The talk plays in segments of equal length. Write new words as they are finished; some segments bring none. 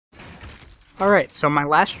Alright, so my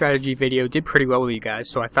last strategy video did pretty well with you guys,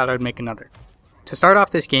 so I thought I'd make another. To start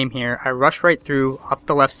off this game here, I rush right through up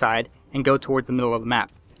the left side and go towards the middle of the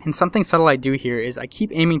map. And something subtle I do here is I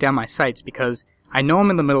keep aiming down my sights because I know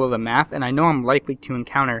I'm in the middle of the map and I know I'm likely to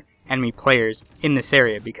encounter enemy players in this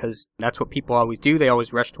area because that's what people always do, they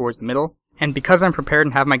always rush towards the middle. And because I'm prepared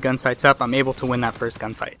and have my gun sights up, I'm able to win that first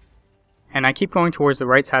gunfight. And I keep going towards the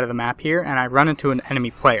right side of the map here and I run into an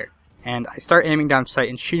enemy player. And I start aiming down sight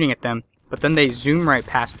and shooting at them, but then they zoom right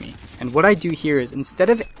past me. And what I do here is instead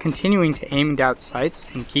of continuing to aim down sights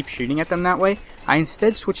and keep shooting at them that way, I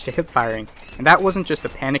instead switch to hip firing. And that wasn't just a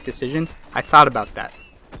panic decision, I thought about that.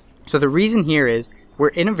 So the reason here is we're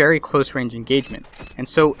in a very close range engagement. And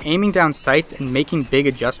so aiming down sights and making big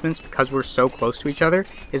adjustments because we're so close to each other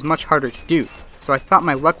is much harder to do. So I thought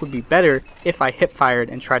my luck would be better if I hip fired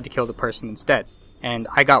and tried to kill the person instead. And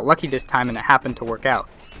I got lucky this time and it happened to work out.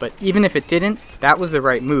 But even if it didn't, that was the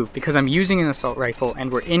right move because I'm using an assault rifle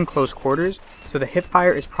and we're in close quarters, so the hip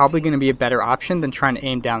fire is probably going to be a better option than trying to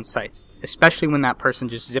aim down sights, especially when that person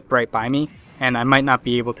just zipped right by me and I might not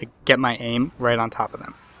be able to get my aim right on top of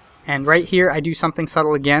them. And right here I do something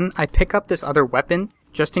subtle again. I pick up this other weapon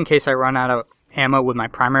just in case I run out of ammo with my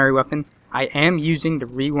primary weapon. I am using the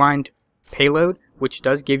rewind payload, which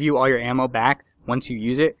does give you all your ammo back once you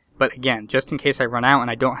use it. But again, just in case I run out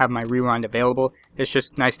and I don't have my rewind available, it's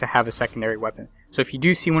just nice to have a secondary weapon. So if you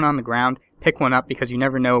do see one on the ground, pick one up because you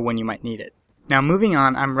never know when you might need it. Now moving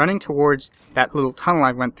on, I'm running towards that little tunnel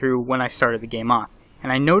I went through when I started the game off.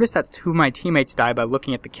 And I noticed that two of my teammates died by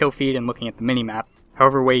looking at the kill feed and looking at the minimap,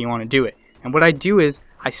 however way you want to do it. And what I do is,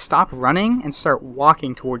 I stop running and start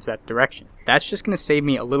walking towards that direction. That's just going to save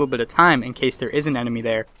me a little bit of time in case there is an enemy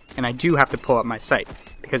there, and I do have to pull up my sights.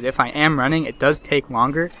 Because if I am running, it does take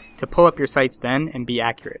longer to pull up your sights then and be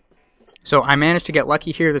accurate. So I managed to get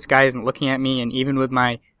lucky here, this guy isn't looking at me, and even with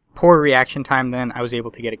my poor reaction time then, I was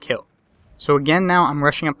able to get a kill. So again now, I'm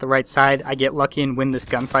rushing up the right side, I get lucky and win this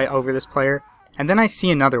gunfight over this player, and then I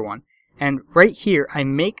see another one. And right here, I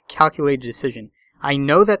make a calculated decision. I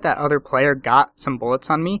know that that other player got some bullets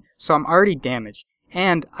on me, so I'm already damaged,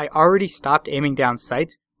 and I already stopped aiming down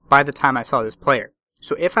sights by the time I saw this player.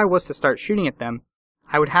 So if I was to start shooting at them,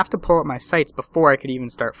 I would have to pull up my sights before I could even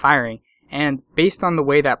start firing, and based on the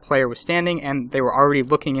way that player was standing and they were already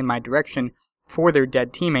looking in my direction for their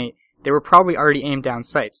dead teammate, they were probably already aimed down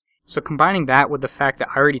sights. So combining that with the fact that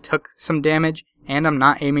I already took some damage and I'm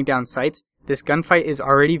not aiming down sights, this gunfight is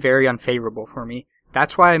already very unfavorable for me.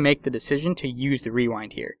 That's why I make the decision to use the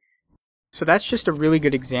rewind here. So that's just a really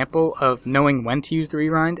good example of knowing when to use the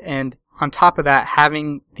rewind, and on top of that,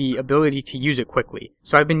 having the ability to use it quickly.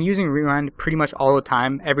 So I've been using rewind pretty much all the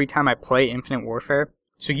time, every time I play Infinite Warfare.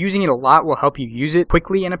 So using it a lot will help you use it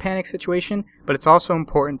quickly in a panic situation, but it's also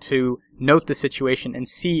important to note the situation and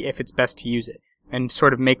see if it's best to use it, and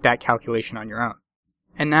sort of make that calculation on your own.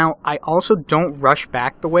 And now, I also don't rush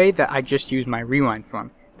back the way that I just used my rewind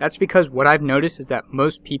from. That's because what I've noticed is that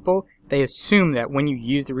most people, they assume that when you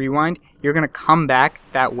use the rewind, you're going to come back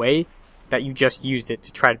that way that you just used it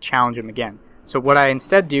to try to challenge him again. So what I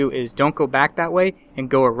instead do is don't go back that way and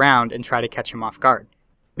go around and try to catch him off guard.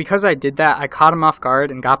 Because I did that, I caught him off guard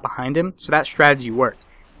and got behind him, so that strategy worked.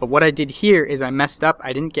 But what I did here is I messed up,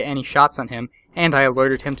 I didn't get any shots on him, and I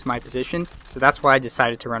alerted him to my position, so that's why I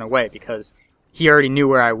decided to run away, because he already knew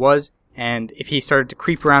where I was, and if he started to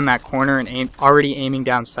creep around that corner and already aiming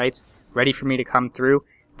down sights, ready for me to come through,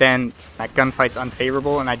 then that gunfight's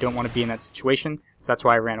unfavorable and I don't want to be in that situation, so that's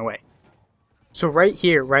why I ran away. So right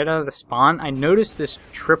here, right out of the spawn, I noticed this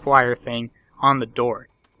tripwire thing on the door.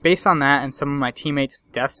 Based on that and some of my teammates'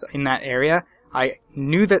 deaths in that area, I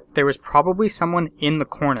knew that there was probably someone in the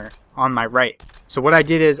corner on my right. So what I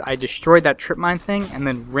did is I destroyed that trip mine thing and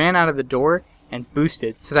then ran out of the door and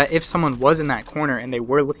boosted, so that if someone was in that corner and they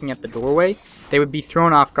were looking at the doorway, they would be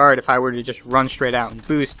thrown off guard if I were to just run straight out and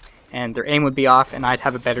boost, and their aim would be off and I'd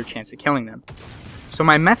have a better chance of killing them. So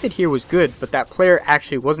my method here was good, but that player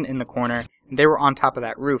actually wasn't in the corner, and they were on top of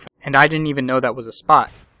that roof, and I didn't even know that was a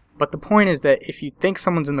spot. But the point is that if you think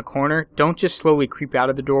someone's in the corner, don't just slowly creep out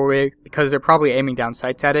of the doorway, because they're probably aiming down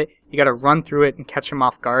sights at it. You gotta run through it and catch them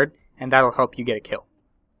off guard, and that'll help you get a kill.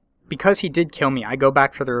 Because he did kill me, I go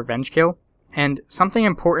back for the revenge kill. And something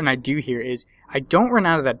important I do here is I don't run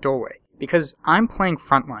out of that doorway because I'm playing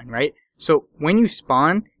frontline, right? So when you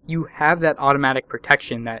spawn, you have that automatic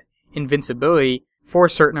protection, that invincibility for a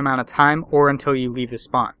certain amount of time or until you leave the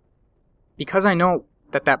spawn. Because I know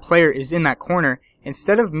that that player is in that corner,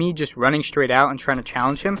 instead of me just running straight out and trying to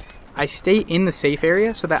challenge him, I stay in the safe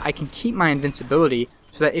area so that I can keep my invincibility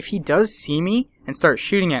so that if he does see me and start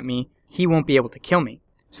shooting at me, he won't be able to kill me.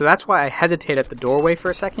 So that's why I hesitate at the doorway for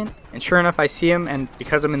a second, and sure enough I see him, and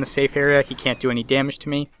because I'm in the safe area he can't do any damage to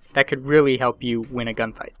me. That could really help you win a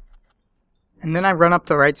gunfight. And then I run up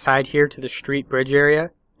the right side here to the street bridge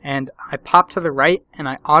area, and I pop to the right and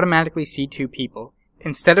I automatically see two people.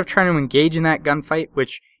 Instead of trying to engage in that gunfight,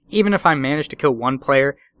 which even if I manage to kill one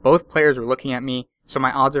player, both players are looking at me, so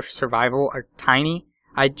my odds of survival are tiny,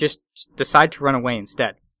 I just decide to run away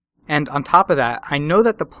instead. And on top of that, I know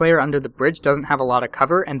that the player under the bridge doesn't have a lot of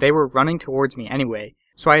cover and they were running towards me anyway,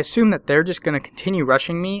 so I assume that they're just going to continue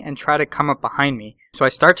rushing me and try to come up behind me. So I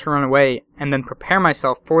start to run away and then prepare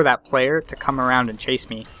myself for that player to come around and chase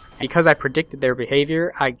me. Because I predicted their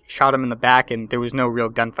behavior, I shot him in the back and there was no real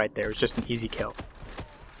gunfight there, it was just an easy kill.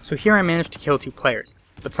 So here I managed to kill two players.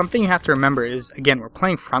 But something you have to remember is, again, we're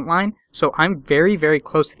playing frontline, so I'm very, very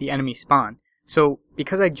close to the enemy spawn. So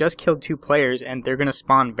because I just killed two players and they're going to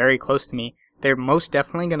spawn very close to me, they're most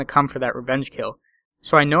definitely going to come for that revenge kill.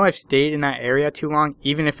 So I know I've stayed in that area too long,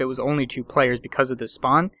 even if it was only two players because of the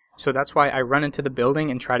spawn, so that's why I run into the building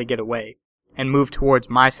and try to get away, and move towards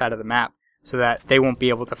my side of the map, so that they won't be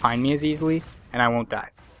able to find me as easily, and I won't die.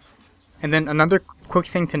 And then another quick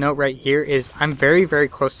thing to note right here is I'm very, very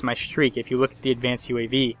close to my streak. If you look at the advanced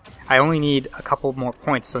UAV, I only need a couple more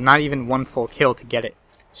points, so not even one full kill to get it.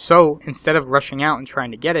 So instead of rushing out and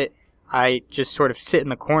trying to get it, I just sort of sit in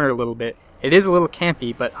the corner a little bit. It is a little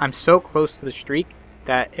campy, but I'm so close to the streak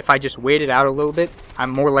that if I just wait it out a little bit,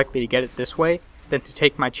 I'm more likely to get it this way than to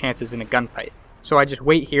take my chances in a gunfight. So I just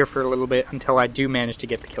wait here for a little bit until I do manage to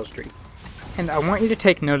get the kill streak. And I want you to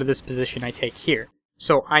take note of this position I take here.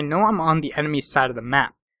 So I know I'm on the enemy's side of the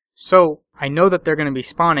map. So I know that they're going to be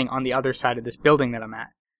spawning on the other side of this building that I'm at.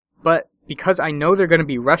 But because I know they're going to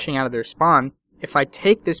be rushing out of their spawn, if I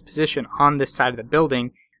take this position on this side of the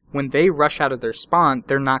building, when they rush out of their spawn,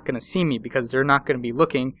 they're not going to see me because they're not going to be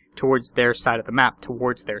looking towards their side of the map,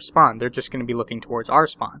 towards their spawn. They're just going to be looking towards our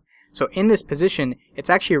spawn. So in this position, it's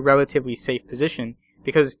actually a relatively safe position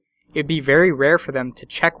because it'd be very rare for them to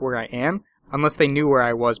check where I am unless they knew where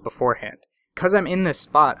I was beforehand. Because I'm in this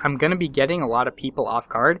spot, I'm going to be getting a lot of people off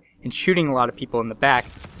guard and shooting a lot of people in the back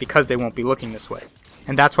because they won't be looking this way.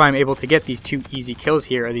 And that's why I'm able to get these two easy kills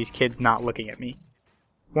here, are these kids not looking at me.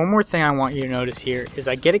 One more thing I want you to notice here is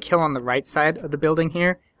I get a kill on the right side of the building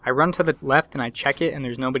here, I run to the left and I check it and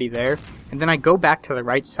there's nobody there, and then I go back to the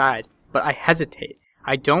right side, but I hesitate.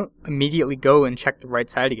 I don't immediately go and check the right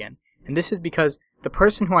side again. And this is because the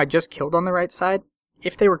person who I just killed on the right side,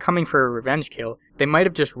 if they were coming for a revenge kill, they might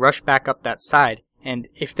have just rushed back up that side, and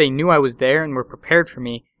if they knew I was there and were prepared for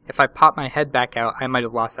me, if I popped my head back out, I might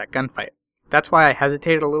have lost that gunfight. That's why I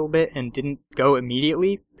hesitated a little bit and didn't go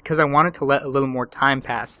immediately, because I wanted to let a little more time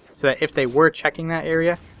pass, so that if they were checking that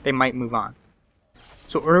area, they might move on.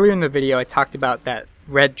 So earlier in the video I talked about that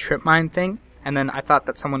red trip mine thing, and then I thought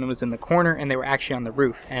that someone was in the corner and they were actually on the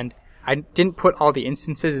roof, and I didn't put all the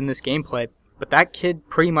instances in this gameplay, but that kid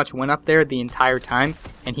pretty much went up there the entire time,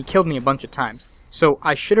 and he killed me a bunch of times. So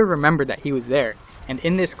I should have remembered that he was there, and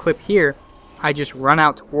in this clip here, I just run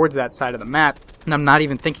out towards that side of the map, and I'm not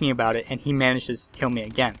even thinking about it, and he manages to kill me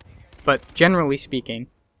again. But generally speaking,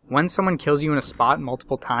 when someone kills you in a spot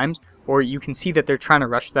multiple times, or you can see that they're trying to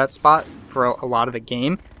rush to that spot for a lot of the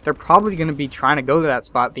game, they're probably going to be trying to go to that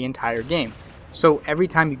spot the entire game. So every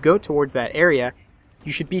time you go towards that area,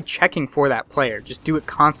 you should be checking for that player. Just do it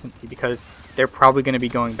constantly because they're probably going to be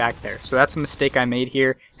going back there. So that's a mistake I made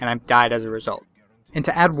here, and I've died as a result. And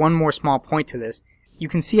to add one more small point to this, you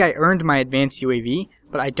can see I earned my advanced UAV,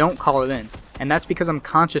 but I don't call it in. And that's because I'm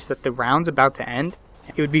conscious that the round's about to end.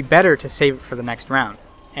 It would be better to save it for the next round.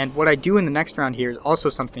 And what I do in the next round here is also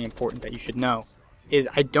something important that you should know, is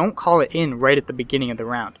I don't call it in right at the beginning of the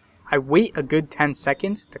round. I wait a good 10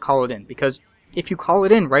 seconds to call it in, because if you call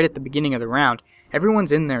it in right at the beginning of the round,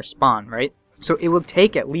 everyone's in their spawn, right? So it will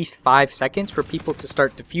take at least 5 seconds for people to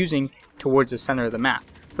start defusing towards the center of the map.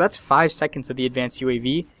 So that's 5 seconds of the advanced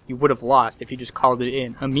UAV you would have lost if you just called it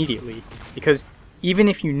in immediately. Because even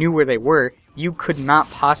if you knew where they were, you could not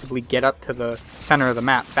possibly get up to the center of the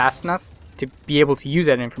map fast enough to be able to use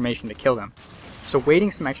that information to kill them. So waiting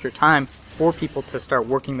some extra time for people to start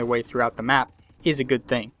working their way throughout the map is a good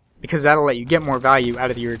thing, because that'll let you get more value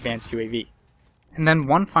out of your advanced UAV. And then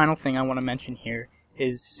one final thing I want to mention here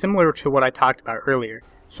is similar to what I talked about earlier.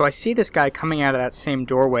 So I see this guy coming out of that same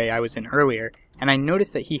doorway I was in earlier, and I notice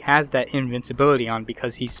that he has that invincibility on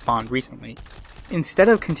because he spawned recently. Instead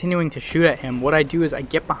of continuing to shoot at him, what I do is I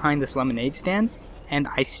get behind this lemonade stand, and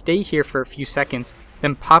I stay here for a few seconds,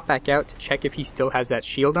 then pop back out to check if he still has that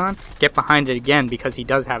shield on, get behind it again because he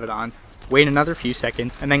does have it on, wait another few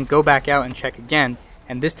seconds, and then go back out and check again,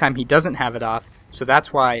 and this time he doesn't have it off, so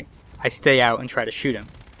that's why I stay out and try to shoot him.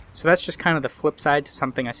 So that's just kind of the flip side to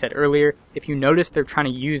something I said earlier. If you notice they're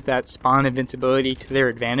trying to use that spawn invincibility to their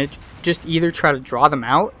advantage, just either try to draw them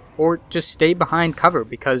out or just stay behind cover,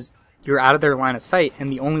 because you're out of their line of sight,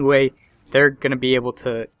 and the only way they're going to be able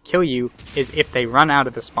to kill you is if they run out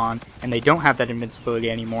of the spawn and they don't have that invincibility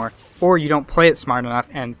anymore, or you don't play it smart enough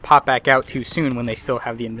and pop back out too soon when they still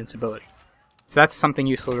have the invincibility. So that's something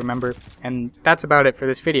useful to remember, and that's about it for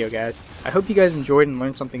this video, guys. I hope you guys enjoyed and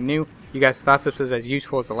learned something new. You guys thought this was as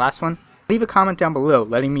useful as the last one. Leave a comment down below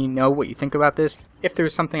letting me know what you think about this, if there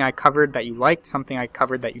was something I covered that you liked, something I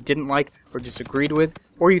covered that you didn't like or disagreed with,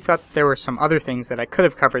 or you thought there were some other things that I could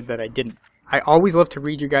have covered that I didn't. I always love to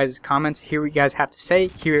read your guys' comments, hear what you guys have to say,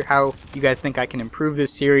 hear how you guys think I can improve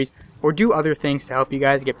this series, or do other things to help you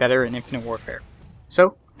guys get better in Infinite Warfare.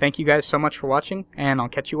 So, thank you guys so much for watching, and I'll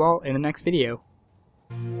catch you all in the next video.